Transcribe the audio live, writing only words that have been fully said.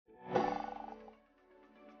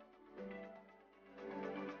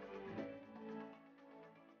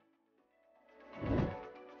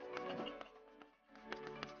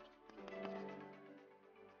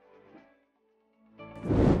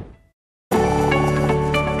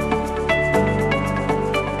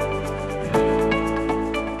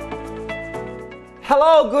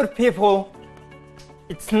Hello, good people.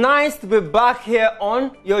 It's nice to be back here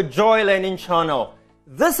on your Joy Learning channel.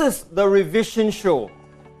 This is the revision show.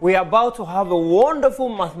 We are about to have a wonderful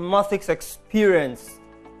mathematics experience.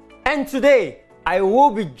 And today, I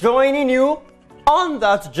will be joining you on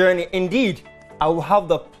that journey. Indeed, I will have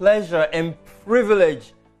the pleasure and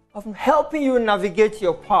privilege of helping you navigate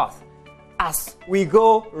your path as we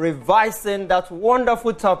go revising that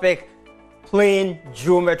wonderful topic, plane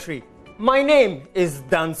geometry. My name is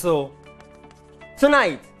Danso.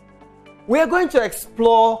 Tonight, we are going to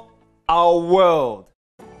explore our world.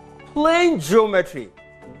 Plane geometry.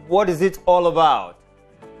 What is it all about?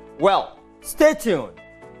 Well, stay tuned.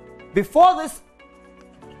 Before this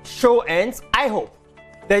show ends, I hope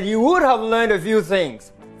that you would have learned a few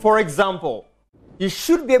things. For example, you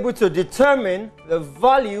should be able to determine the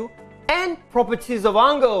value and properties of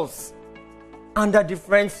angles under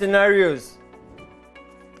different scenarios,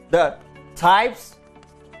 the types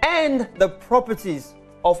and the properties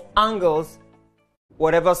of angles,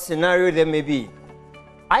 whatever scenario there may be.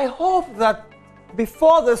 I hope that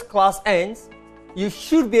before this class ends, you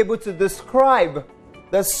should be able to describe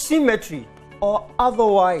the symmetry or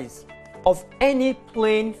otherwise of any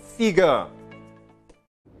plane figure.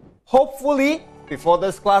 Hopefully, before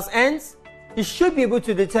this class ends, you should be able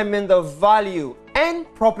to determine the value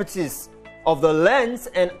and properties of the lengths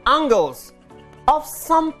and angles of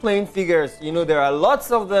some plane figures. You know, there are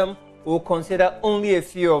lots of them. We'll consider only a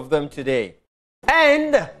few of them today.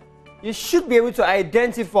 And you should be able to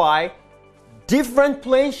identify different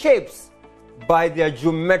plane shapes by their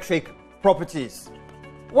geometric properties.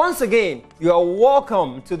 Once again, you are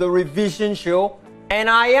welcome to the revision show, and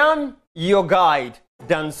I am your guide,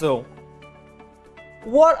 Danso.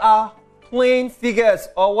 What are plane figures,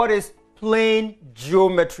 or what is plane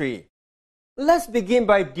geometry? Let's begin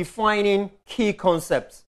by defining key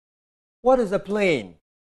concepts. What is a plane?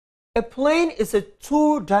 A plane is a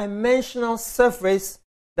two-dimensional surface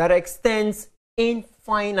that extends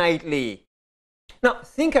infinitely. Now,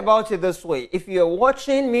 think about it this way. If you're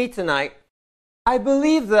watching me tonight, I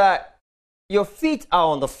believe that your feet are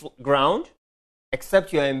on the ground,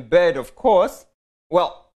 except you're in bed, of course.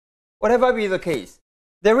 Well, whatever be the case,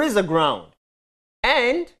 there is a ground.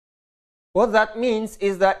 And what that means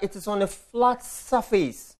is that it is on a flat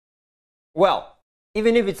surface. Well,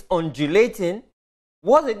 even if it's undulating,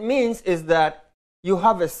 what it means is that you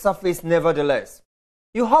have a surface nevertheless.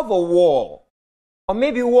 You have a wall, or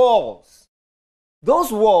maybe walls.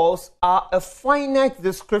 Those walls are a finite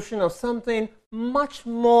description of something much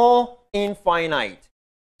more infinite.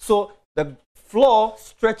 So the floor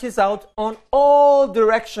stretches out on all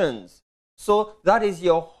directions. So that is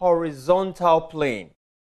your horizontal plane.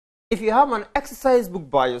 If you have an exercise book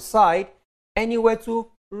by your side and you were to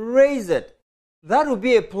raise it, that would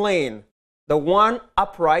be a plane. The one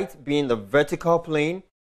upright being the vertical plane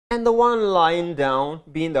and the one lying down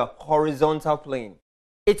being the horizontal plane.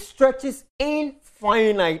 It stretches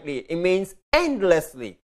infinitely. It means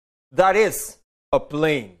endlessly. That is a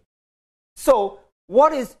plane. So,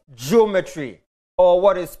 what is geometry, or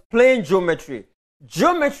what is plane geometry?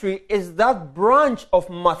 Geometry is that branch of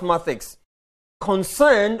mathematics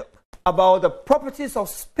concerned about the properties of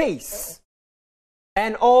space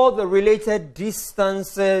and all the related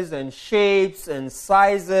distances and shapes and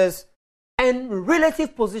sizes and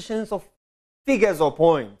relative positions of figures or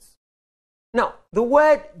points. Now, the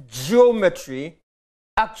word geometry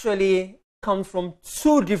actually comes from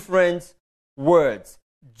two different words.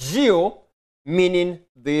 Geo, meaning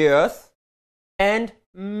the earth, and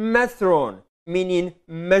metron, meaning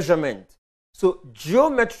measurement. So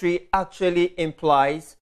geometry actually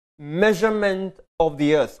implies measurement of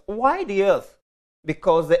the earth. Why the earth?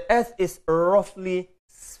 Because the earth is roughly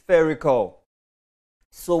spherical.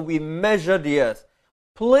 So we measure the earth.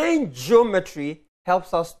 Plane geometry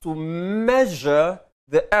helps us to measure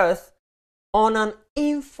the earth on an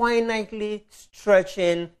infinitely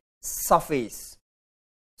stretching surface.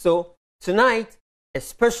 So tonight,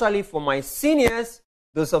 especially for my seniors,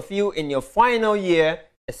 those of you in your final year,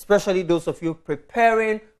 especially those of you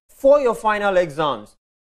preparing for your final exams,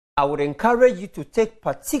 I would encourage you to take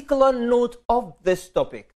particular note of this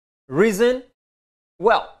topic. Reason?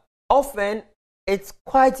 Well, often it's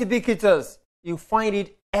quite ubiquitous. You find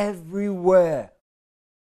it everywhere.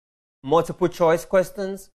 Multiple choice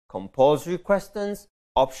questions, compulsory questions,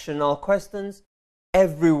 optional questions,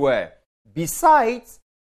 everywhere. Besides,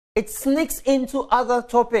 it sneaks into other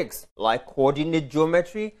topics like coordinate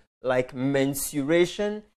geometry, like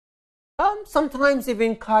mensuration, sometimes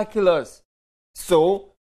even calculus. So,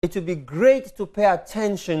 it would be great to pay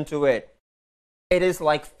attention to it. It is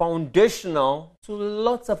like foundational to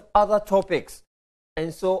lots of other topics.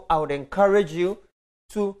 And so I would encourage you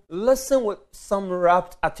to listen with some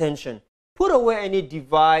rapt attention. Put away any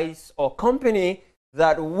device or company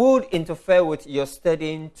that would interfere with your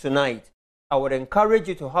studying tonight. I would encourage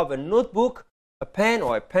you to have a notebook, a pen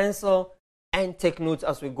or a pencil, and take notes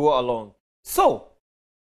as we go along. So,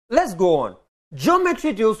 let's go on.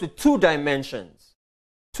 Geometry deals with two dimensions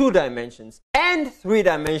and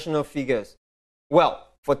three-dimensional figures. Well,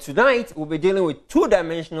 for tonight, we'll be dealing with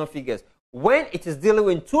two-dimensional figures. When it is dealing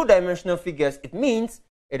with two-dimensional figures, it means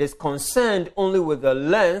it is concerned only with the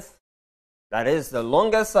length, that is the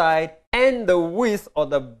longer side, and the width or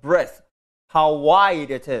the breadth, how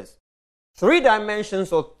wide it is. Three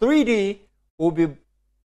dimensions or 3D will be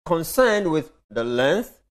concerned with the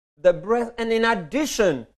length, the breadth, and in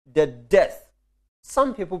addition, the depth.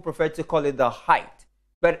 Some people prefer to call it the height,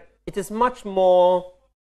 but it is much more,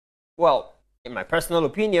 well, in my personal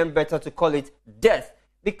opinion, better to call it depth,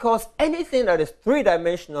 because anything that is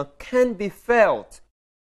three-dimensional can be felt.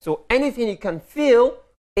 So anything you can feel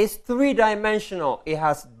is three-dimensional. It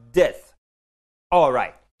has depth. All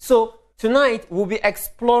right. So tonight we'll be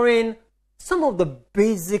exploring some of the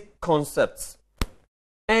basic concepts,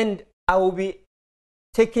 and I will be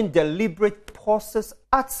taking deliberate pauses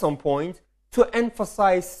at some point to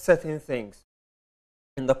emphasize certain things.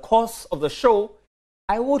 In the course of the show,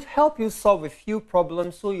 I would help you solve a few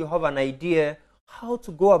problems so you have an idea how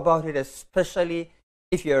to go about it, especially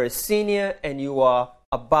if you're a senior and you are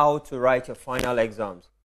about to write your final exams.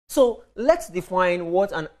 So let's define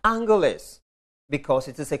what an angle is, because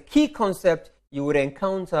it is a key concept you would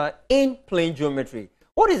encounter in plane geometry.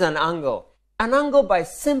 What is an angle? An angle, by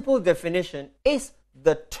simple definition, is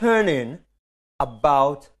the turning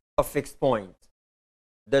about a fixed point.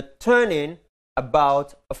 The turning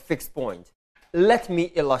about a fixed point. Let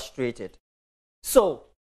me illustrate it. So,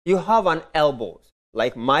 you have an elbow,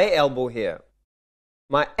 like my elbow here.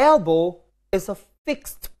 My elbow is a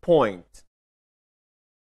fixed point.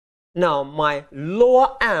 Now, my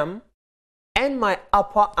lower arm and my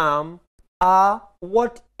upper arm are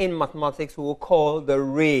what in mathematics we will call the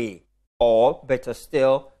ray, or better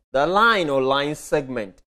still, the line or line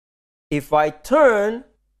segment. If I turn,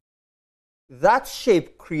 that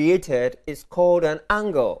shape created is called an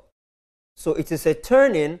angle. So it is a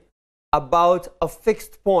turning about a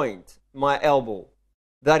fixed point, my elbow.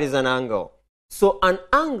 That is an angle. So an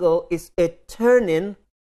angle is a turning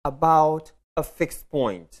about a fixed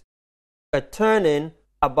point. A turning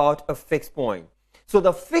about a fixed point. So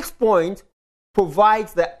the fixed point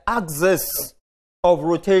provides the axis of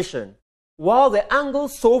rotation, while the angle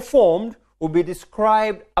so formed will be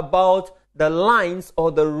described about the lines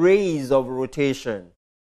or the rays of rotation.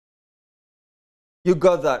 You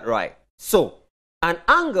got that right. So, an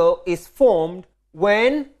angle is formed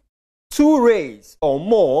when two rays or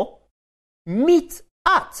more meet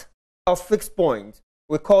at a fixed point.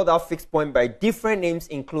 We call that fixed point by different names,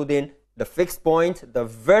 including the fixed point, the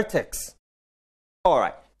vertex. All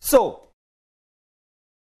right. So,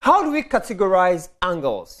 how do we categorize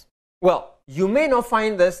angles? Well, you may not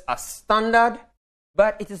find this as standard,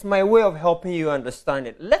 but it is my way of helping you understand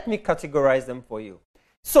it. Let me categorize them for you.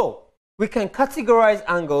 So, we can categorize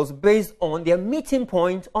angles based on their meeting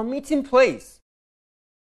point or meeting place.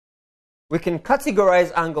 We can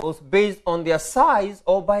categorize angles based on their size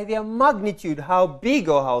or by their magnitude, how big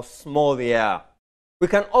or how small they are. We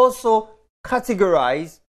can also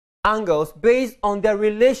categorize angles based on their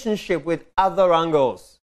relationship with other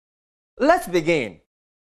angles. Let's begin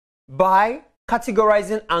by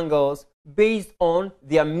categorizing angles based on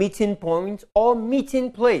their meeting point or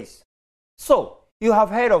meeting place. So, you have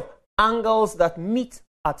heard of angles that meet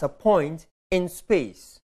at a point in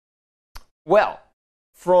space. Well,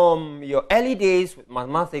 from your early days with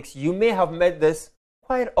mathematics, you may have met this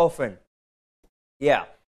quite often. Yeah,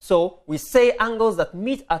 so we say angles that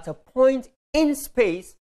meet at a point in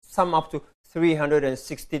space sum up to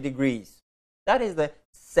 360 degrees. That is the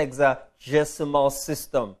sexagesimal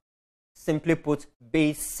system. Simply put,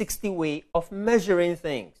 base 60 way of measuring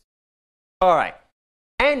things. All right,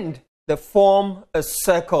 and they form a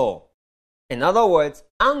circle. In other words,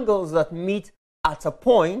 angles that meet at a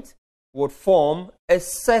point would form a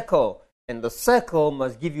circle, and the circle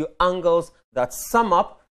must give you angles that sum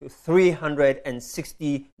up to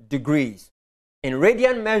 360 degrees. In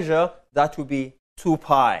radian measure, that would be 2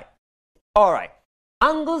 pi. All right,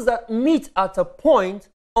 angles that meet at a point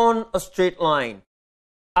on a straight line.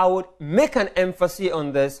 I would make an emphasis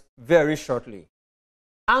on this very shortly.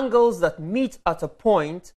 Angles that meet at a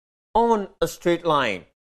point on a straight line.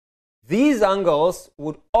 These angles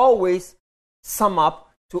would always sum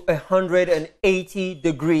up to 180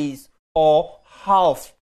 degrees or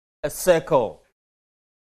half a circle.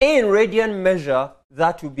 in radian measure,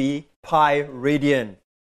 that would be pi radian.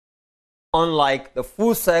 Unlike the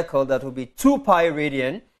full circle, that will be 2 pi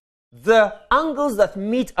radian, the angles that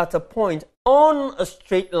meet at a point on a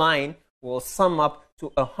straight line will sum up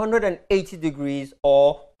to 180 degrees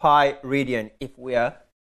or pi radian if we are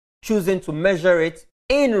choosing to measure it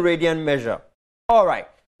in radian measure. All right,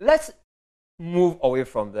 let's move away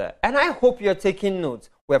from there. And I hope you're taking notes.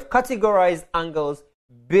 We have categorized angles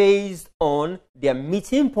based on their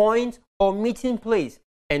meeting point or meeting place.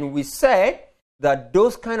 And we said that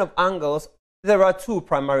those kind of angles, there are two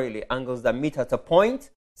primarily. Angles that meet at a point,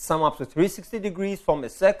 sum up to 360 degrees from a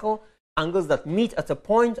circle. Angles that meet at a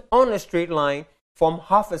point on a straight line from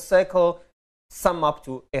half a circle, sum up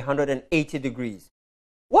to 180 degrees.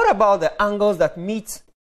 What about the angles that meet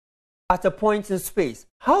at a point in space?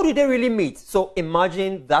 How do they really meet? So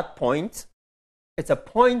imagine that point. It's a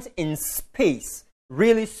point in space,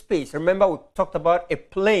 really space. Remember, we talked about a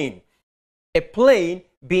plane. A plane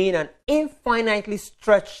being an infinitely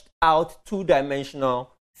stretched out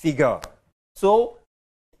two-dimensional figure. So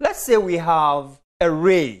let's say we have a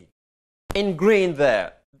ray in green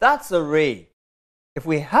there. That's a ray. If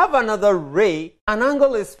we have another ray, an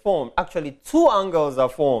angle is formed. Actually, two angles are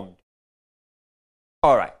formed.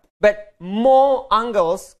 All right. But more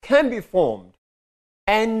angles can be formed.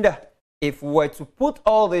 And if we were to put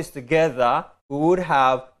all this together, we would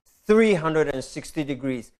have 360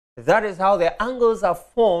 degrees. That is how the angles are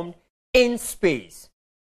formed in space.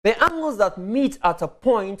 The angles that meet at a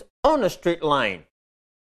point on a straight line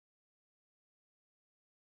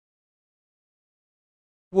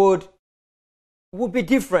would be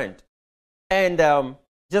different. And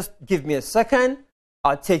just give me a second.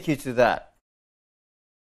 I'll take you to that.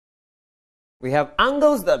 We have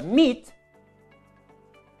angles that meet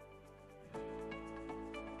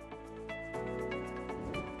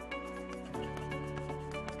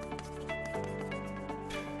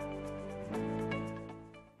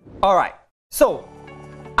all right, so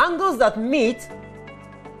angles that meet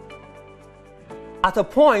at a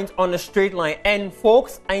point on a straight line. And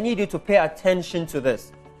folks, I need you to pay attention to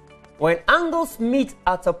this. When angles meet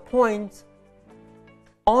at a point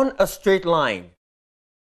on a straight line,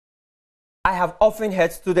 I have often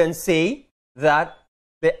heard students say that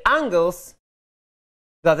the angles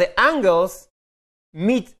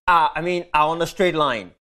meet are on a straight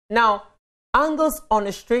line. Now, angles on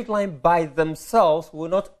a straight line by themselves will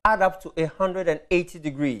not add up to 180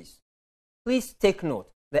 degrees. Please take note.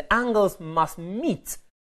 The angles must meet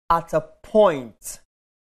at a point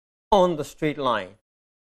on the straight line.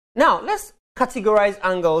 Now, let's categorize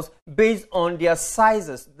angles based on their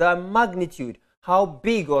sizes, their magnitude, how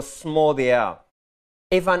big or small they are.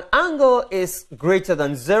 If an angle is greater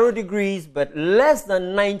than 0 degrees but less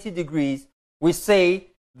than 90 degrees, we say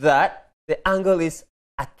that the angle is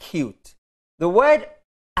acute. The word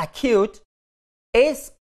acute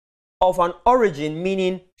is of an origin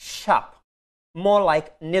meaning sharp, more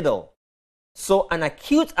like needle. So an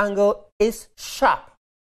acute angle is sharp,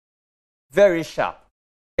 very sharp.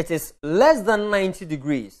 It is less than 90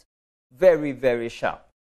 degrees, very, very sharp.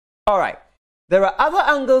 All right. There are other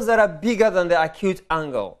angles that are bigger than the acute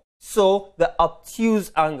angle. So the obtuse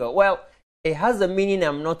angle, well, it has a meaning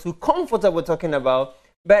I'm not too comfortable talking about,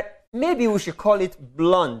 but maybe we should call it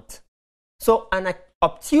blunt. So an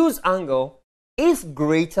obtuse angle is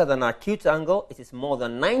greater than an acute angle. It is more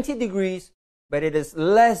than 90 degrees, but it is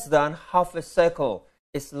less than half a circle.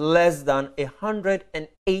 It's less than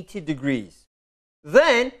 180 degrees.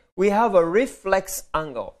 Then we have a reflex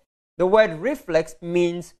angle. The word reflex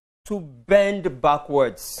means to bend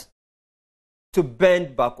backwards. To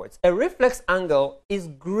bend backwards. A reflex angle is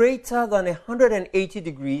greater than 180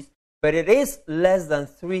 degrees, but it is less than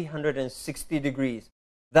 360 degrees.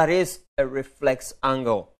 That is a reflex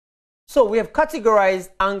angle. So we have categorized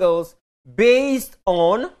angles based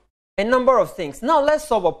on a number of things. Now let's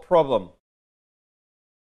solve a problem.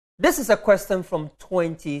 This is a question from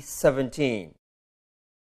 2017.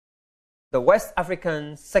 The West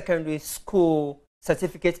African Secondary School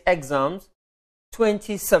Certificate Exams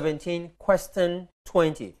 2017, question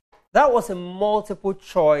 20. That was a multiple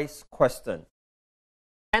choice question.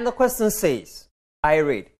 And the question says, I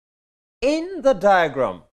read, in the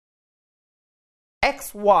diagram,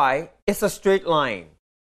 XY is a straight line.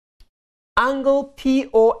 Angle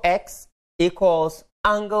POX equals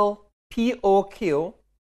angle POQ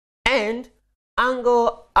and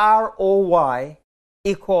angle ROY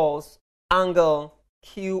equals angle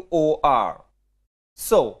QOR.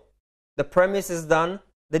 So, the premise is done.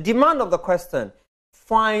 The demand of the question,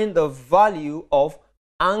 find the value of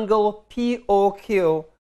angle POQ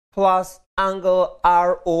plus angle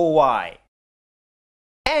ROY.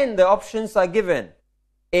 and the options are given.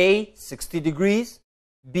 A, 60 degrees,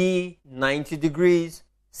 B, 90 degrees,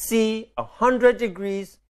 C, 100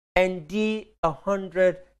 degrees, and D,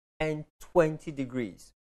 120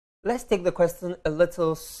 degrees. Let's take the question a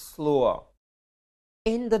little slower.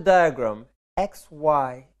 In the diagram,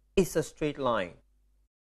 XY is a straight line.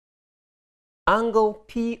 Angle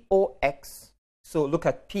POX, so look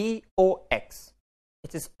at POX.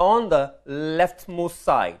 It is on the leftmost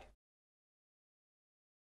side.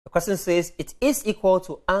 The question says it is equal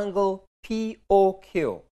to angle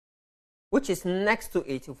POQ, which is next to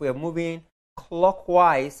it if we are moving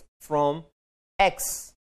clockwise from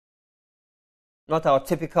X. Not our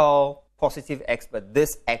typical positive X, but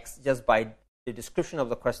this X just by the description of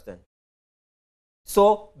the question.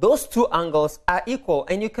 So those two angles are equal,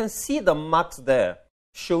 and you can see the marks there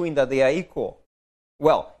showing that they are equal.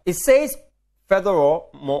 Well, it says further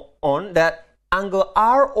on that angle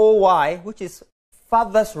ROY, which is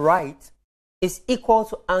farthest right, is equal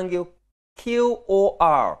to angle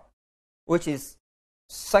QOR, which is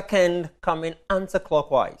second coming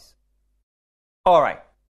anti-clockwise. All right,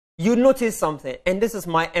 you notice something, and this is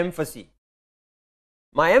my emphasis.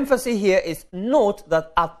 My emphasis here is note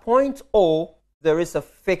that at point O, there is a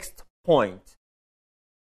fixed point.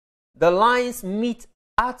 The lines meet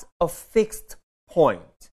at a fixed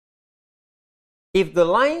point. If the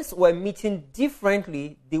lines were meeting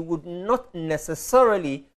differently, they would not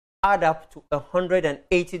necessarily add up to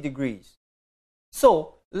 180 degrees.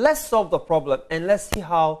 So let's solve the problem and let's see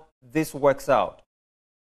how this works out.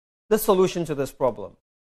 The solution to this problem.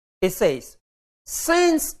 It says,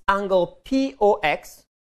 since angle POX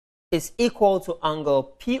is equal to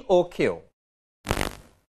angle POQ,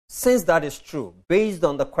 since that is true, based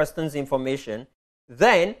on the question's information,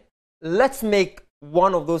 then let's make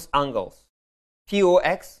one of those angles,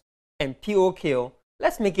 POX and POQ,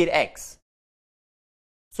 let's make it X.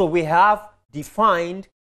 So we have defined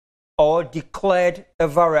or declared a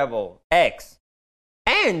variable, X.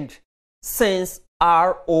 And since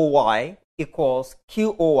ROY equals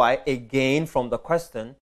QOY, again from the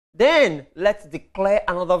question, then let's declare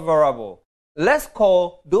another variable. Let's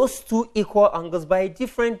call those two equal angles by a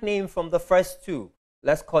different name from the first two.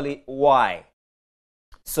 Let's call it Y.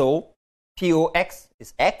 So POX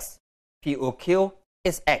is X, POQ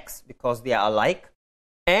is X because they are alike,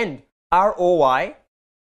 and ROY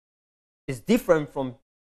is different from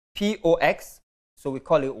POX, so we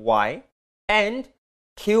call it Y, and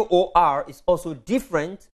QOR is also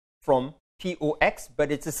different from POX,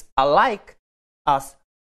 but it is alike as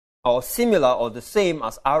or similar or the same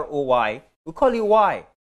as ROY. We call it Y.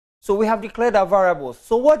 So we have declared our variables.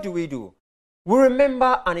 So what do? We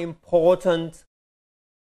remember an important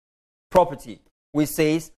property, which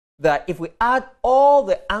says that if we add all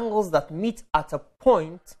the angles that meet at a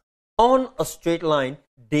point on a straight line,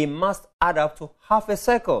 they must add up to half a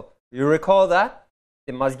circle. You recall that?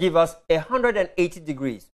 They must give us 180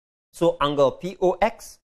 degrees. So angle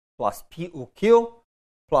POX plus POQ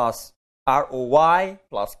plus ROY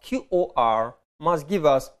plus QOR must give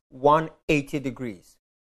us 180 degrees.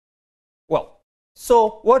 Well,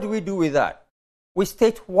 so what do we do with that? We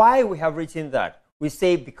state why we have written that. We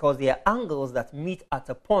say because they are angles that meet at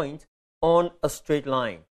a point on a straight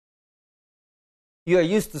line. You are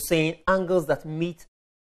used to saying angles that meet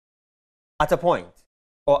at a point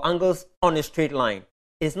or angles on a straight line.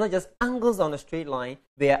 It's not just angles on a straight line,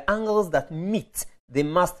 they are angles that meet. They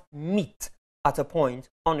must meet at a point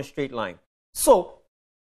on a straight line. So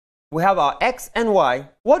we have our X and Y.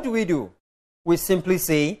 What do? We simply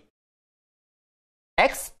say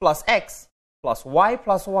X plus Y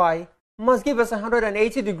plus Y must give us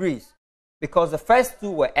 180 degrees because the first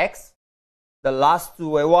two were X, the last two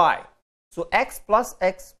were Y. So X plus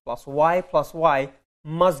Y plus Y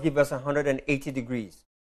must give us 180 degrees.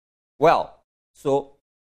 Well, so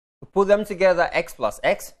to put them together, X plus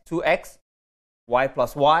X, 2X, Y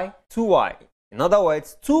plus Y, 2Y. In other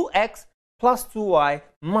words, 2X plus 2Y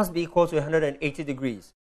must be equal to 180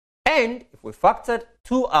 degrees. And if we factored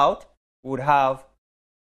 2 out, we would have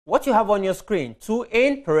what you have on your screen, 2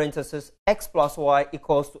 in parentheses, X plus Y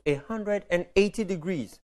equals to 180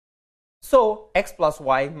 degrees. So X plus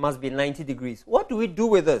Y must be 90 degrees. What do we do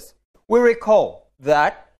with this? We recall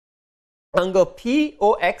that angle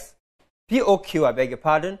POX, POQ, I beg your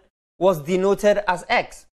pardon, was denoted as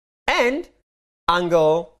X, and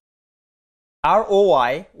angle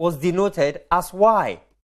ROY was denoted as Y.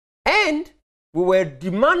 And we were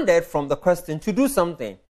demanded from the question to do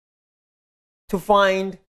something, to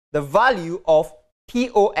find the value of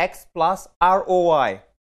POX plus ROY.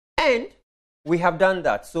 And we have done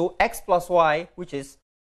that. So X plus Y, which is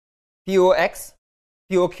POX,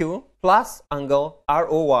 POQ plus angle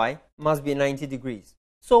ROY must be 90 degrees.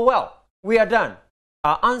 So, well, we are done.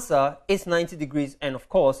 Our answer is 90 degrees, and of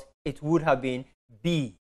course, it would have been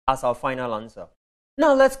B as our final answer.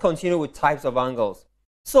 Now, let's continue with types of angles.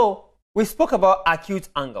 So, we spoke about acute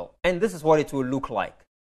angle, and this is what it will look like.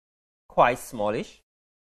 Quite smallish,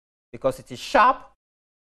 because it is sharp,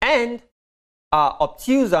 and our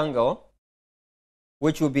obtuse angle,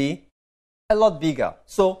 which will be a lot bigger.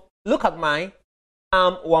 So, look at my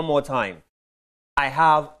arm one more time. I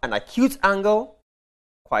have an acute angle,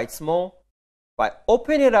 quite small. If I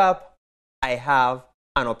open it up, I have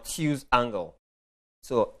an obtuse angle.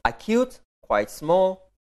 So, acute, quite small.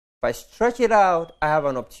 If I stretch it out, I have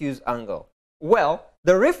an obtuse angle. Well,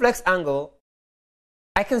 the reflex angle,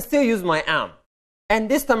 I can still use my arm. And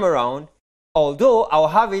this time around, although I'll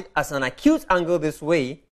have it as an acute angle this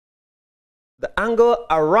way, the angle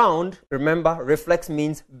around, remember, reflex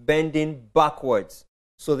means bending backwards.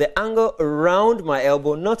 So the angle around my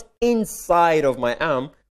elbow, not inside of my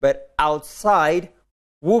arm, but outside,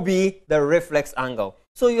 will be the reflex angle.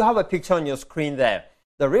 So you have a picture on your screen there.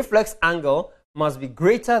 The reflex angle must be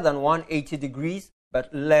greater than 180 degrees,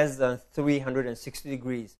 but less than 360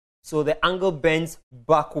 degrees. So the angle bends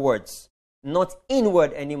backwards, not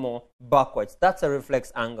inward anymore, backwards. That's a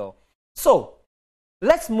reflex angle. So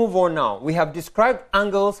let's move on now. We have described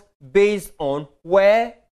angles based on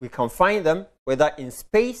where we can find them, whether in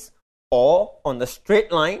space or on the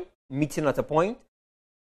straight line, meeting at a point.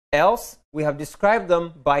 Else, we have described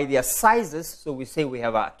them by their sizes. So we say we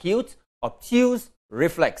have acute, obtuse,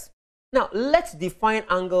 reflex. Now, let's define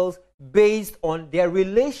angles based on their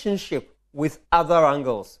relationship with other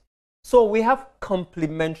angles. So we have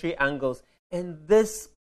complementary angles, and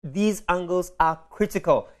these angles are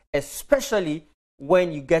critical, especially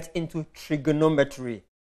when you get into trigonometry.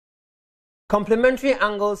 Complementary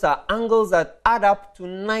angles are angles that add up to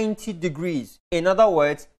 90 degrees. In other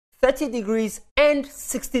words, 30 degrees and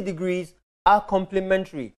 60 degrees are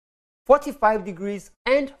complementary. 45 degrees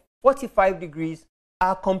and 45 degrees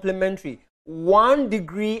are complementary. 1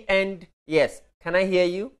 degree and, yes, can I hear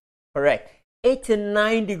you? Correct.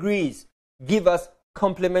 89 degrees give us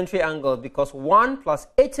complementary angles, because 1 plus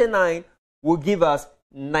 89 will give us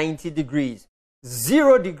 90 degrees.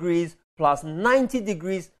 0 degrees plus 90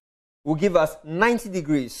 degrees will give us 90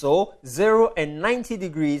 degrees. So 0 and 90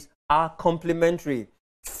 degrees are complementary.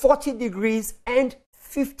 40 degrees and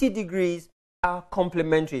 50 degrees are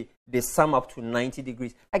complementary. They sum up to 90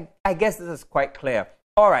 degrees. I guess this is quite clear.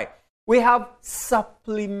 All right. We have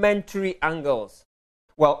supplementary angles.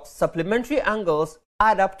 Well, supplementary angles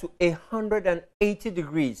add up to 180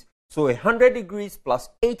 degrees. So 100 degrees plus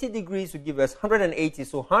 80 degrees will give us 180.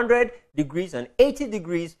 So 100 degrees and 80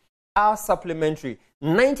 degrees are supplementary.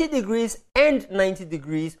 90 degrees and 90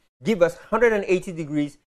 degrees give us 180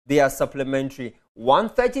 degrees. They are supplementary.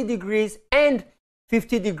 130 degrees and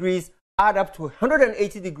 50 degrees add up to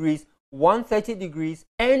 180 degrees. 130 degrees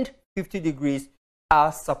and 50 degrees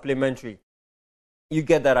are supplementary. You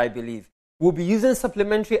get that, I believe. We'll be using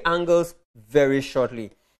supplementary angles very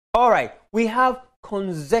shortly. All right, we have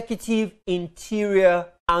consecutive interior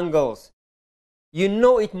angles. You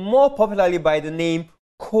know it more popularly by the name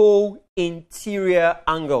co-interior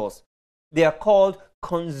angles. They are called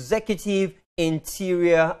consecutive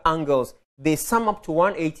interior angles. They sum up to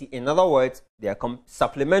 180. In other words, they are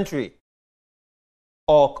supplementary.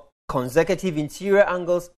 Or consecutive interior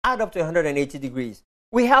angles add up to 180 degrees.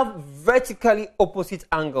 We have vertically opposite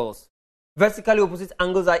angles. Vertically opposite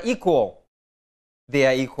angles are equal. They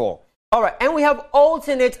are equal. All right, and we have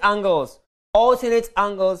alternate angles. Alternate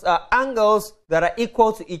angles are angles that are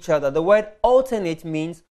equal to each other. The word alternate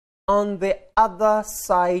means on the other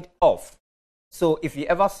side of. So if you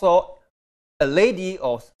ever saw a lady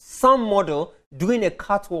or some model doing a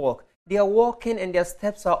catwalk, they are walking and their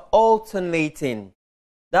steps are alternating.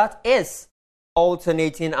 That is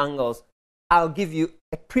alternating angles. I'll give you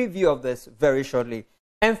a preview of this very shortly.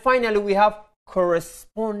 And finally, we have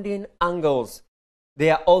corresponding angles. They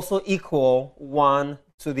are also equal one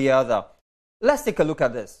to the other. Let's take a look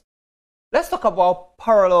at this. Let's talk about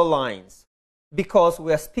parallel lines, because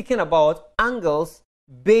we are speaking about angles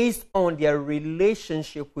based on their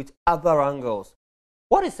relationship with other angles.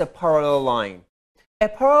 What is a parallel line? A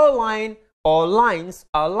parallel line or lines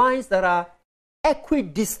are lines that are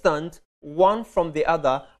equidistant one from the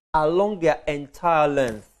other along their entire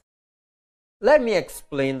length. Let me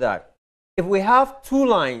explain that. If we have two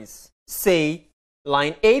lines, say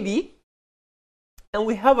line AB, and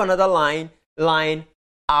we have another line, line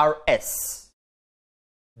RS.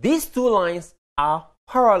 These two lines are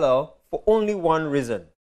parallel for only one reason.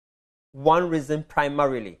 One reason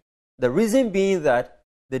primarily. The reason being that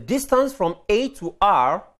the distance from A to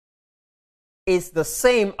R is the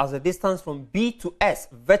same as the distance from B to S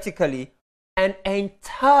vertically and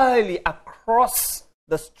entirely across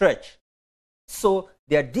the stretch. So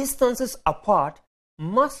their distances apart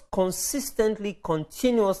must consistently,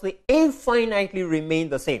 continuously, infinitely remain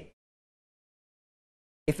the same.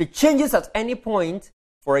 If it changes at any point,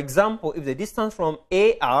 for example, if the distance from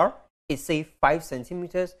AR is say 5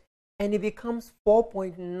 centimeters and it becomes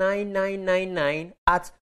 4.9999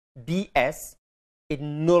 at BS, it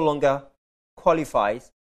no longer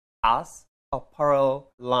qualifies as a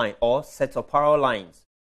parallel line or set of parallel lines.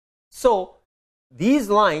 So these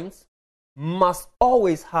lines must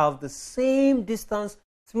always have the same distance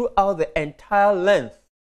throughout the entire length,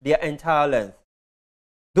 their entire length.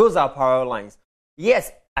 Those are parallel lines.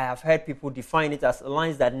 Yes, I have heard people define it as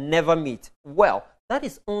lines that never meet. Well, that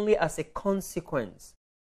is only as a consequence.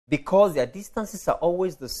 Because their distances are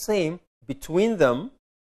always the same between them,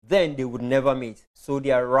 then they would never meet. So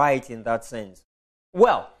they are right in that sense.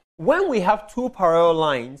 Well, when we have two parallel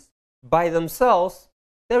lines by themselves,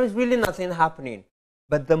 there is really nothing happening.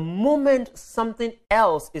 But the moment something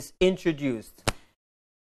else is introduced,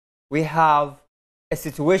 we have a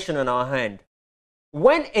situation on our hand.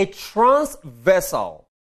 When a transversal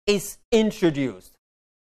is introduced,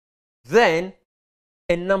 then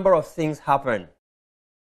a number of things happen.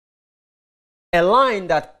 A line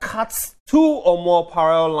that cuts two or more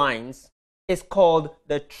parallel lines is called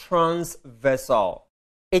the transversal.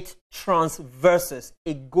 It transverses,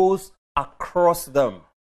 it goes across them.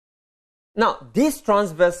 Now, this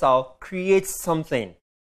transversal creates something.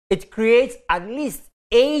 It creates at least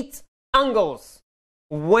 8 angles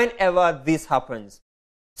whenever this happens.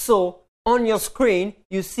 So, on your screen,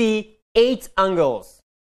 you see 8 angles.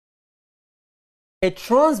 A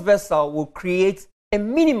transversal will create a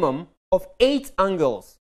minimum of 8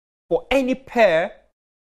 angles for any pair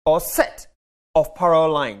or set of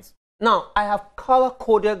parallel lines. Now, I have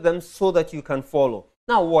color-coded them so that you can follow.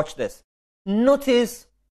 Now, watch this. Notice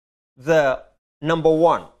the number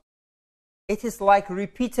 1. It is like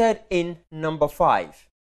repeated in number 5.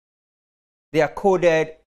 They are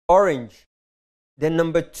coded orange. The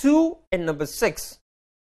number 2 and number 6,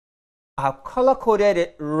 I have color-coded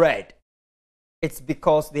it red. It's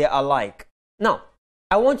because they are alike. Now,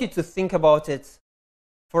 I want you to think about it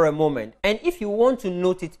for a moment. And if you want to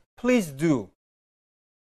note it, please do.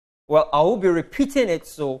 Well, I will be repeating it,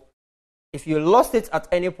 so if you lost it at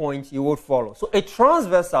any point, you would follow. So a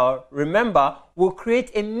transversal, remember, will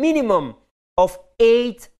create a minimum of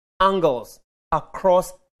 8 angles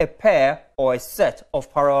across a pair or a set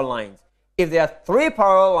of parallel lines. If there are 3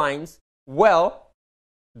 parallel lines, well,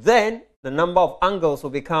 then the number of angles will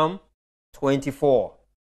become 24.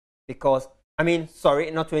 Because,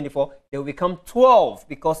 not 24, they will become 12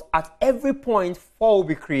 because at every point, 4 will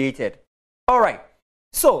be created. All right,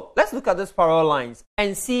 so let's look at these parallel lines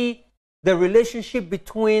and see the relationship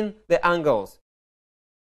between the angles.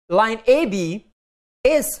 Line AB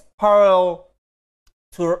is parallel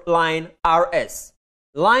to line RS.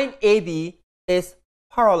 Line AB is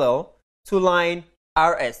parallel to line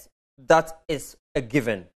RS. That is a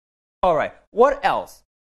given. All right, what else?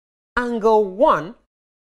 Angle 1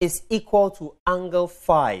 is equal to angle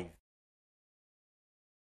 5.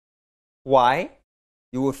 Why?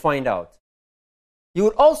 You will find out. You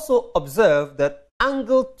would also observe that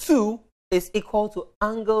angle 2 is equal to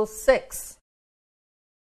angle 6.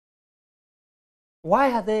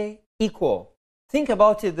 Why are they equal? Think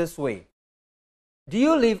about it this way. Do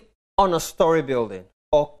you live on a story building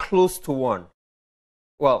or close to one?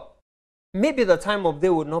 Well, maybe the time of day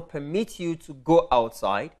would not permit you to go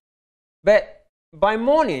outside, but by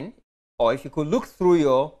morning, or if you could look through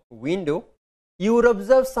your window, you would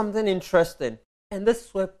observe something interesting. And this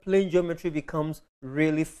is where plane geometry becomes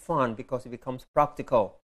really fun because it becomes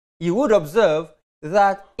practical. You would observe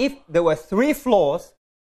that if there were 3 floors,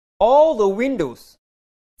 all the windows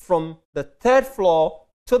from the 3rd floor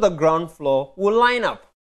to the ground floor will line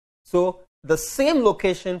up. So the same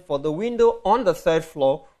location for the window on the 3rd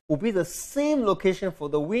floor will be the same location for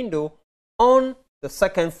the window on the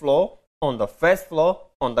 2nd floor, on the 1st floor,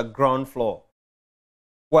 on the ground floor.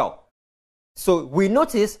 Well, so we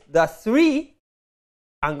notice that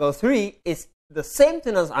angle 3 is the same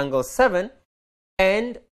thing as angle 7,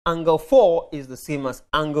 and angle 4 is the same as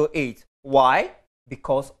angle 8. Why?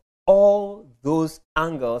 Because all those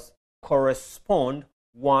angles correspond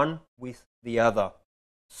one with the other.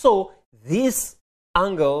 So these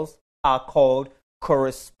angles are called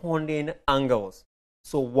corresponding angles.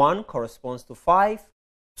 So 1 corresponds to 5,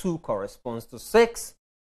 2 corresponds to 6,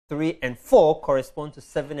 3 and 4 correspond to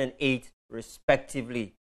 7 and 8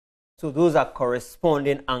 respectively. So those are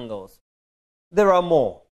corresponding angles. There are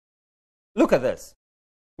more. Look at this.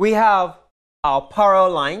 We have our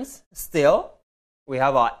parallel lines still. We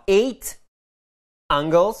have our 8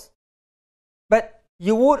 angles. But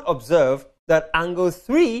you would observe that angle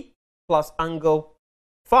 3 plus angle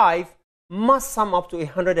 5 must sum up to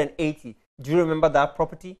 180. Do you remember that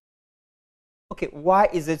property? Okay, why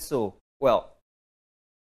is it so? Well,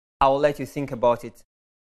 I will let you think about it.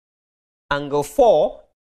 Angle 4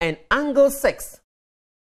 and angle 6,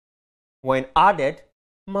 when added,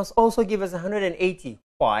 must also give us 180.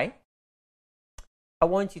 Why? I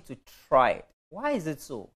want you to try it. Why is it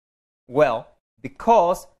so? Well,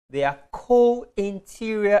 because they are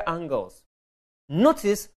co-interior angles.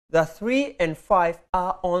 Notice that 3 and 5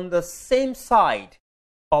 are on the same side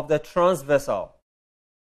of the transversal.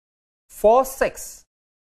 4, 6.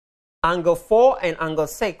 Angle 4 and angle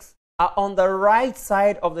 6 are on the right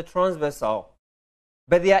side of the transversal,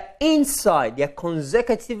 but they are inside, they are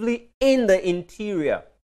consecutively in the interior.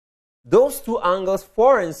 Those two angles,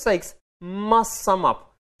 4 and 6, must sum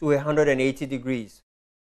up to 180 degrees.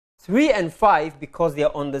 3 and 5, because they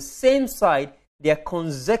are on the same side, they are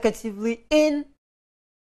consecutively in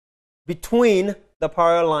between the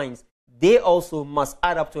parallel lines. They also must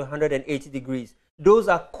add up to 180 degrees. Those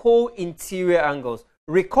are co-interior angles.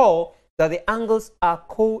 Recall that the angles are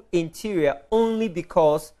co-interior only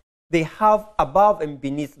because they have above and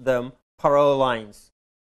beneath them parallel lines.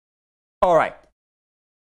 All right.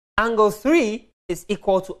 Angle 3 is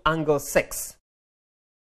equal to angle 6.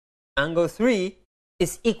 Angle 3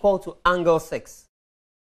 is equal to angle 6.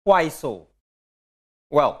 Why so?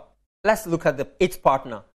 Well, let's look at its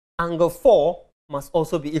partner. Angle 4 must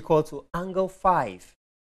also be equal to angle 5.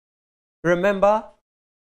 Remember,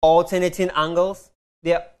 alternating angles?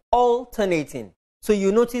 They are alternating. So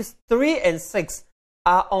you notice 3 and 6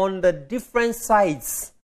 are on the different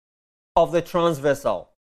sides of the transversal.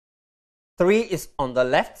 3 is on the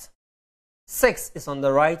left, 6 is on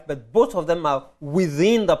the right, but both of them are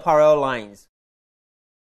within the parallel lines.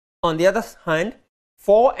 On the other hand,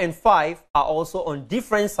 4 and 5 are also on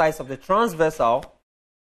different sides of the transversal,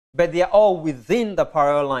 but they are all within the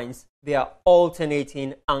parallel lines. They are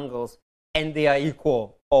alternating angles, and they are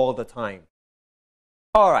equal all the time.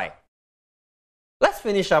 All right, let's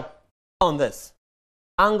finish up on this.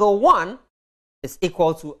 Angle 1 is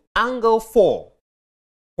equal to angle 4.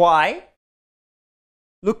 Why?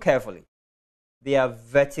 Look carefully. They are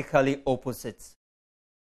vertically opposites.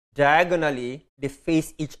 Diagonally, they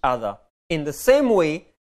face each other. In the same way,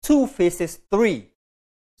 2 faces 3.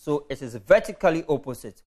 So it is vertically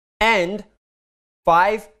opposite. And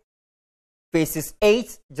 5 faces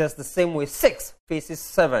 8, just the same way 6 faces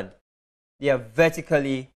 7. They are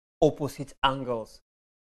vertically opposite angles.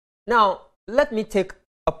 Now, let me take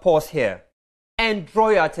a pause here and draw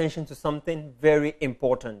your attention to something very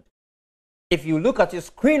important. If you look at your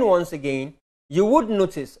screen once again, you would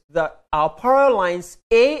notice that our parallel lines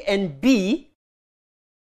A and B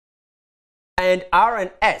and R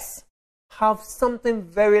and S have something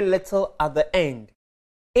very little at the end.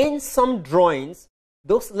 In some drawings,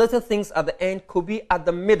 those little things at the end could be at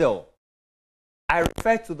the middle. I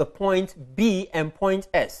refer to the point B and point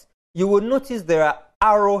S. You will notice there are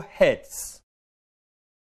arrowheads.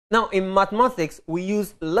 Now, in mathematics, we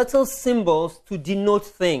use little symbols to denote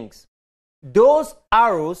things. Those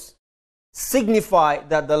arrows signify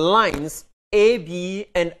that the lines AB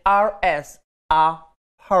and RS are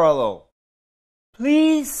parallel.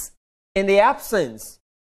 Please, in the absence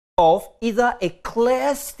of either a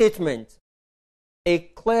clear statement, a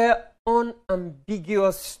clear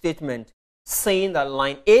unambiguous statement saying that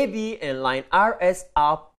line AB and line RS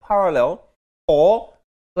are parallel, or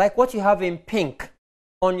like what you have in pink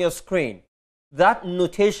on your screen, that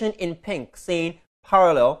notation in pink saying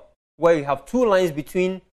parallel, where you have 2 lines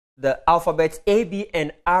between the alphabets AB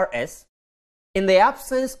and RS. In the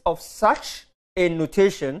absence of such a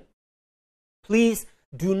notation, please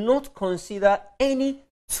do not consider any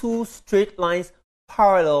 2 straight lines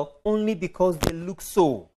parallel only because they look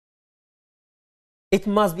so. It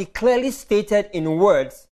must be clearly stated in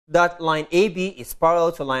words that line AB is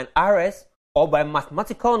parallel to line RS, or by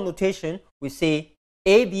mathematical notation, we say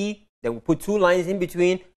AB, then we put 2 lines in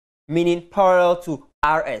between, meaning parallel to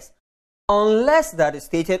RS. Unless that is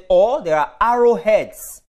stated, or there are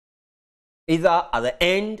arrowheads, either at the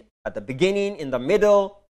end, at the beginning, in the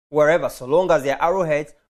middle, wherever, so long as they are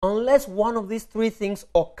arrowheads, unless one of these 3 things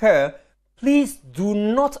occur, please do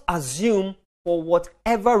not assume, for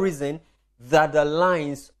whatever reason, that the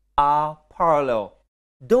lines are parallel.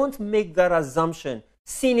 Don't make that assumption.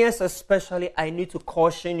 Seniors especially, I need to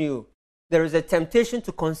caution you. There is a temptation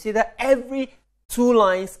to consider every two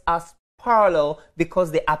lines as parallel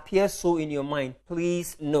because they appear so in your mind.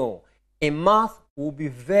 Please no. In math, we'll be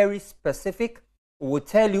very specific. We'll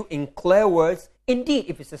tell you in clear words. Indeed,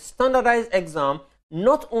 if it's a standardized exam,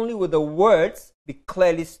 not only will the words be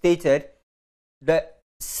clearly stated, the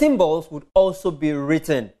symbols would also be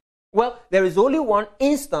written. Well, there is only one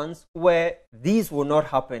instance where these will not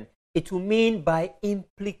happen. It will mean by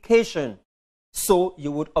implication. So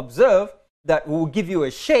you would observe that we will give you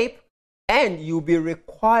a shape and you'll be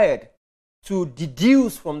required to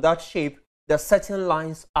deduce from that shape that certain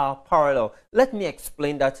lines are parallel. Let me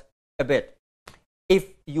explain that a bit. If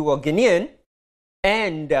you are Ghanaian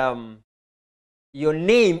and your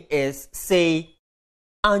name is, say,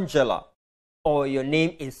 Angela, or your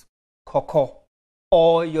name is Coco,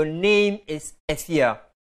 or your name is Ethia,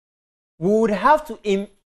 we would have to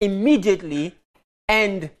immediately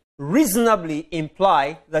and reasonably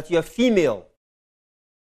imply that you're female.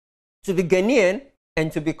 To be Ghanaian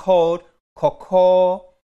and to be called Coco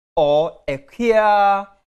or Ekia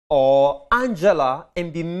or Angela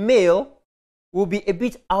and be male will be a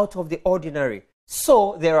bit out of the ordinary.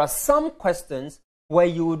 So there are some questions where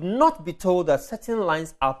you would not be told that certain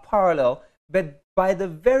lines are parallel, but by the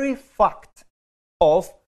very fact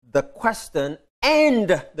of the question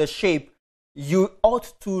and the shape, you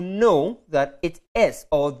ought to know that it is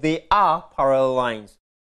or they are parallel lines.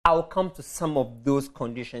 I'll come to some of those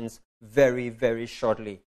conditions very, very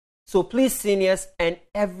shortly. So please, seniors and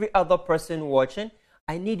every other person watching,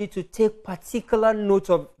 I need you to take particular note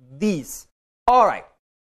of these. All right,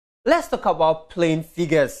 let's talk about plane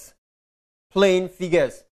figures. Plane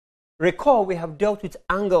figures. Recall we have dealt with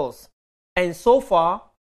angles, and so far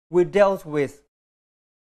we dealt with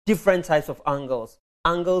different types of angles.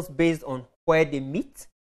 Angles based on where they meet,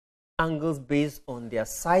 angles based on their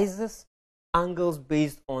sizes, angles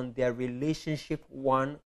based on their relationship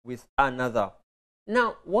one with another.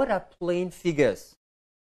 Now, what are plane figures?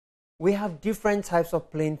 We have different types of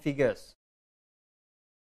plane figures.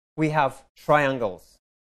 We have triangles.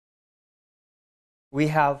 We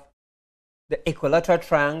have the equilateral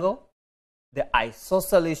triangle, the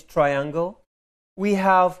isosceles triangle. We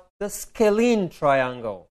have the scalene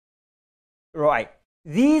triangle. Right.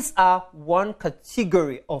 These are one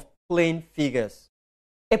category of plane figures.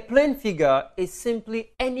 A plane figure is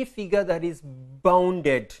simply any figure that is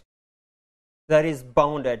bounded. That is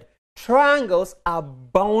bounded. Triangles are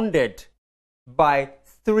bounded by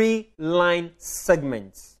 3 line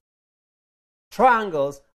segments.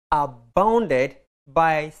 Triangles are bounded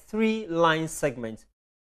by 3 line segments.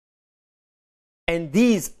 And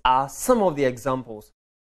these are some of the examples.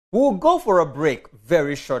 We'll go for a break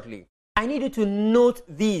very shortly. I need you to note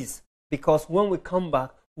these because when we come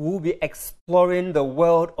back, we'll be exploring the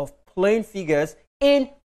world of plane figures in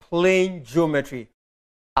plane geometry.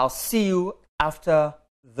 I'll see you after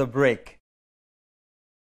the break.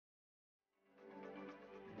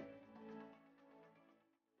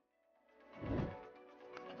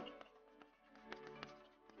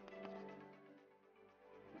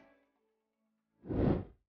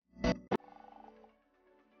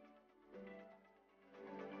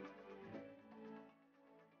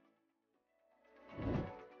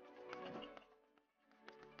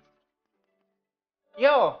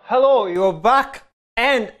 Yo, hello, you're back,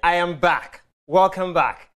 and I am back. Welcome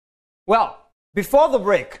back. Well, before the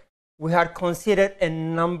break, we had considered a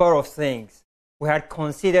number of things. We had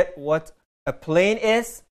considered what a plane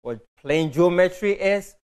is, what plane geometry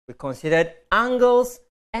is. We considered angles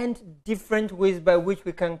and different ways by which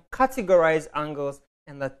we can categorize angles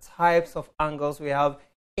and the types of angles we have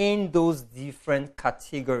in those different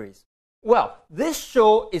categories. Well, this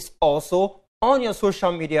show is also on your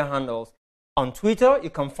social media handles. On Twitter, you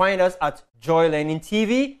can find us at joylearning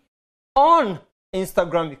TV. On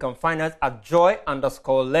Instagram, you can find us at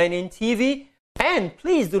joy_learning TV. And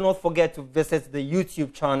please do not forget to visit the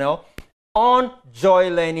YouTube channel on Joy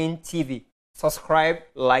Learning TV. Subscribe,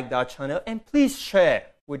 like that channel, and please share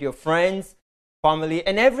with your friends, family,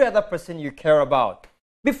 and every other person you care about.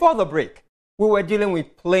 Before the break, we were dealing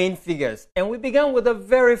with plane figures, and we began with the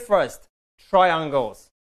very first,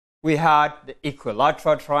 triangles. We had the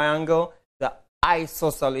equilateral triangle, the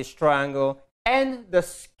isosceles triangle, and the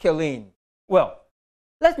scalene. Well,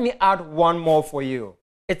 let me add one more for you.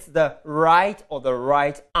 It's the right or the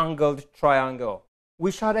right-angled triangle.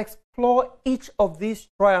 We shall explore each of these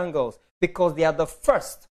triangles because they are the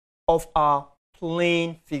first of our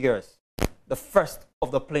plane figures. The first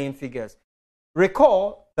of the plane figures.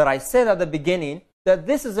 Recall that I said at the beginning that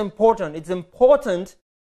this is important. It's important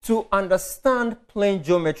to understand plane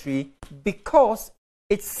geometry because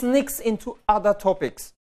it sneaks into other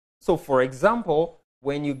topics. So, for example,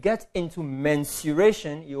 when you get into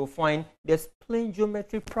mensuration, you'll find there's plane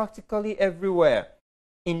geometry practically everywhere.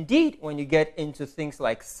 Indeed, when you get into things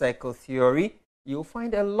like circle theory, you'll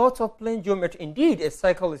find a lot of plane geometry. Indeed, a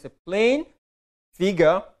circle is a plane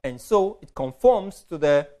figure, and so it conforms to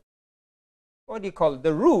the, what do you call it,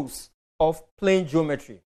 the rules of plane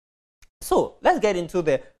geometry. So let's get into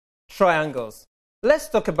the triangles. Let's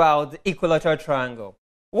talk about the equilateral triangle.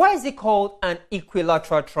 Why is it called an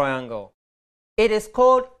equilateral triangle? It is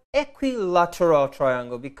called equilateral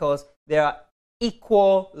triangle because there are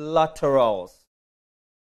equal laterals.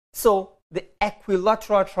 So the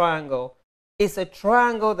equilateral triangle is a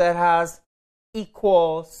triangle that has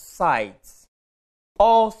equal sides.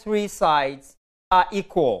 All three sides are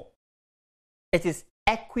equal. It is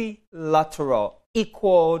equilateral,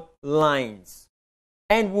 equal lines.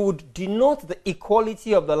 And we would denote the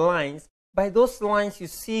equality of the lines by those lines you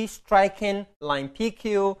see striking line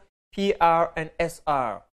PQ, PR, and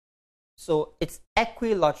SR. So it's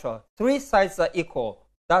equilateral. Three sides are equal.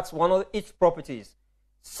 That's one of its properties.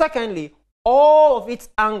 Secondly, all of its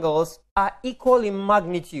angles are equal in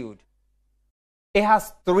magnitude. It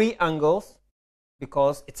has three angles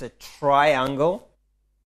because it's a triangle.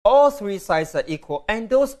 All three sides are equal, and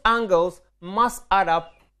those angles must add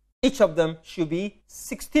up. Each of them should be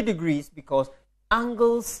 60 degrees because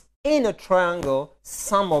angles in a triangle,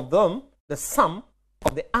 sum of them, the sum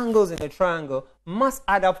of the angles in a triangle must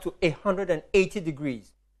add up to 180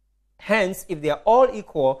 degrees. Hence, if they are all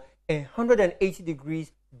equal, 180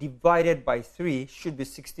 degrees divided by 3 should be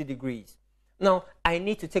 60 degrees. Now, I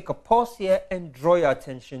need to take a pause here and draw your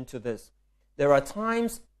attention to this. There are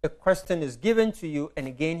times a question is given to you, and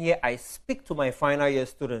again here I speak to my final year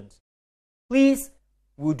students. Please,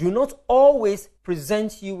 we do not always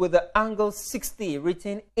present you with the angle 60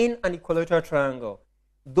 written in an equilateral triangle.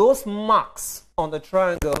 Those marks on the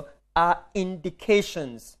triangle are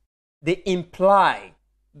indications. They imply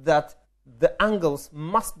that the angles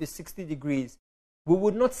must be 60 degrees. We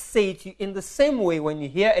would not say to you in the same way when you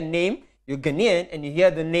hear a name, you're Ghanaian, and you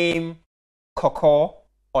hear the name Koko,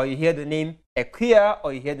 or you hear the name Equia,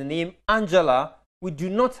 or you hear the name Angela. We do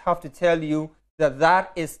not have to tell you that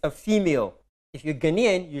that is a female. If you're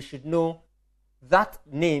Ghanaian, you should know that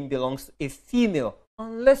name belongs to a female,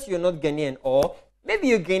 unless you're not Ghanaian, or maybe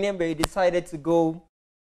you're Ghanaian but you decided to go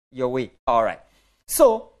your way. All right.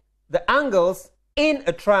 So the angles in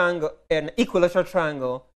a triangle, an equilateral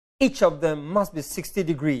triangle, each of them must be 60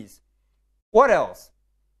 degrees. What else?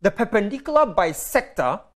 The perpendicular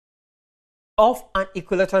bisector of an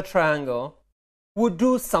equilateral triangle would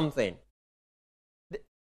do something.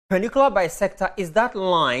 Perpendicular bisector is that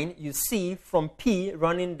line you see from P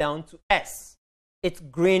running down to S. It's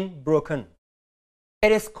grain broken.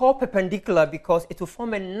 It is called perpendicular because it will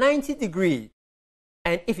form a 90 degree.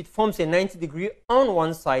 And if it forms a 90 degree on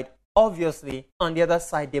one side, obviously on the other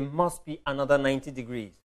side there must be another 90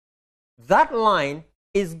 degrees. That line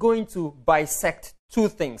is going to bisect two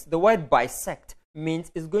things. The word bisect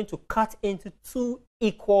means it's going to cut into two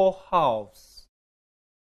equal halves.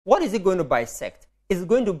 What is it going to bisect? Is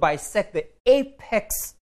going to bisect the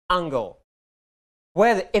apex angle,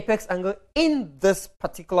 where the apex angle in this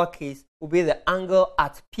particular case will be the angle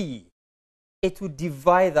at P. It will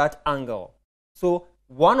divide that angle. So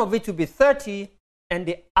one of it will be 30 and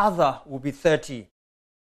the other will be 30.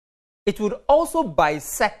 It would also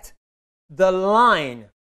bisect the line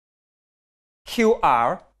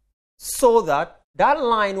QR so that that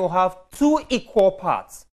line will have two equal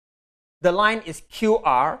parts. The line is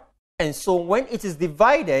QR, and so when it is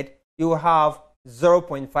divided, you will have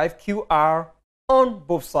 0.5 QR on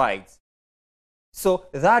both sides. So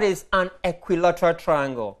that is an equilateral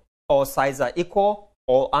triangle. All sides are equal,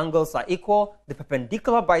 all angles are equal. The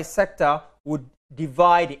perpendicular bisector would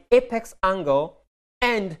divide the apex angle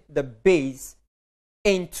and the base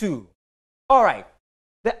in two. All right,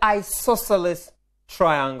 the isosceles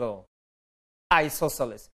triangle.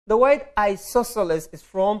 Isosceles. The word isosceles is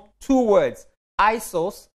from two words.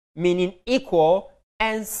 Isos, meaning equal,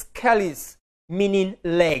 and skelis, meaning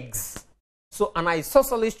legs. So an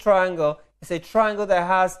isosceles triangle is a triangle that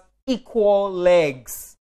has equal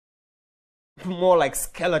legs. More like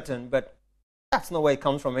skeleton, but that's not where it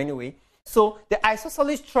comes from anyway. So the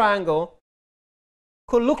isosceles triangle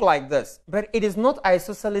could look like this, but it is not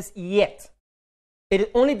isosceles yet. It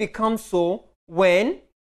only becomes so when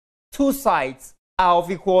two sides are of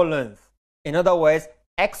equal length. In other words,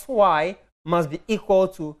 xy must be equal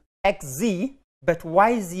to xz, but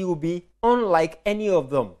yz will be unlike any of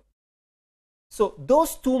them. So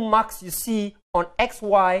those two marks you see on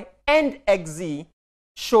xy and xz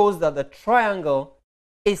shows that the triangle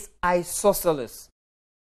is isosceles.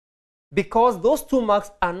 Because those two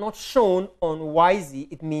marks are not shown on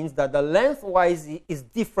YZ, it means that the length YZ is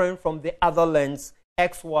different from the other lengths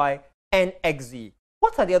XY and XZ.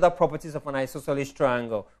 What are the other properties of an isosceles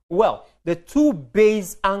triangle? Well, the two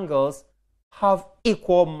base angles have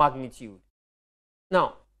equal magnitude.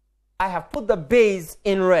 Now, I have put the base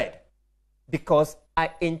in red because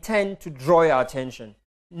I intend to draw your attention.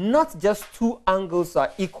 Not just two angles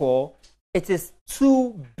are equal, it is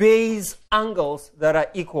two base angles that are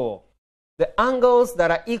equal. The angles that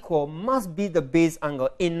are equal must be the base angle.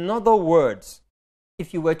 In other words,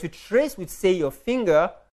 if you were to trace with, say, your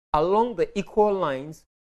finger along the equal lines,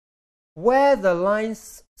 where the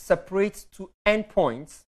lines separate to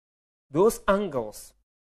endpoints, those angles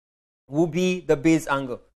will be the base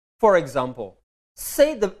angle. For example,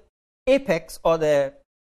 say the apex or the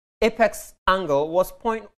apex angle was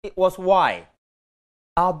Y.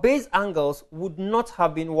 Our base angles would not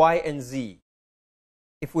have been Y and Z.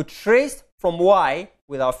 If we traced from Y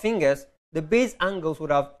with our fingers, the base angles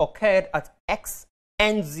would have occurred at X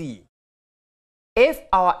and Z. If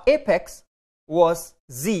our apex was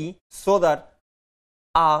Z, so that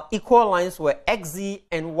our equal lines were XZ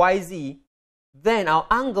and YZ, then our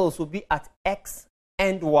angles would be at X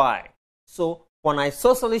and Y. So for an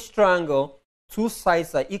isosceles triangle, two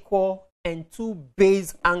sides are equal and two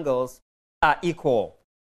base angles are equal.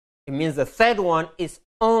 It means the third one is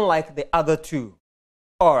unlike the other two.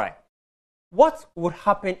 All right. What would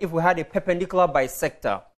happen if we had a perpendicular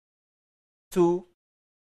bisector to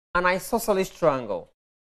an isosceles triangle?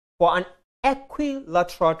 For an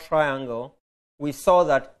equilateral triangle, we saw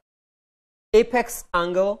that apex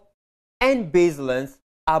angle and base length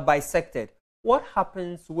are bisected. What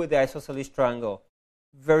happens with the isosceles triangle?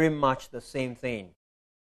 Very much the same thing.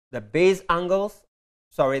 The base angles,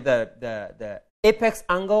 the apex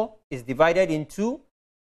angle is divided in two,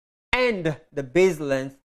 and the base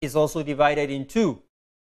length is also divided in two.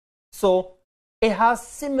 So it has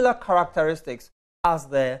similar characteristics as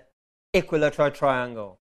the equilateral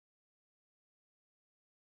triangle.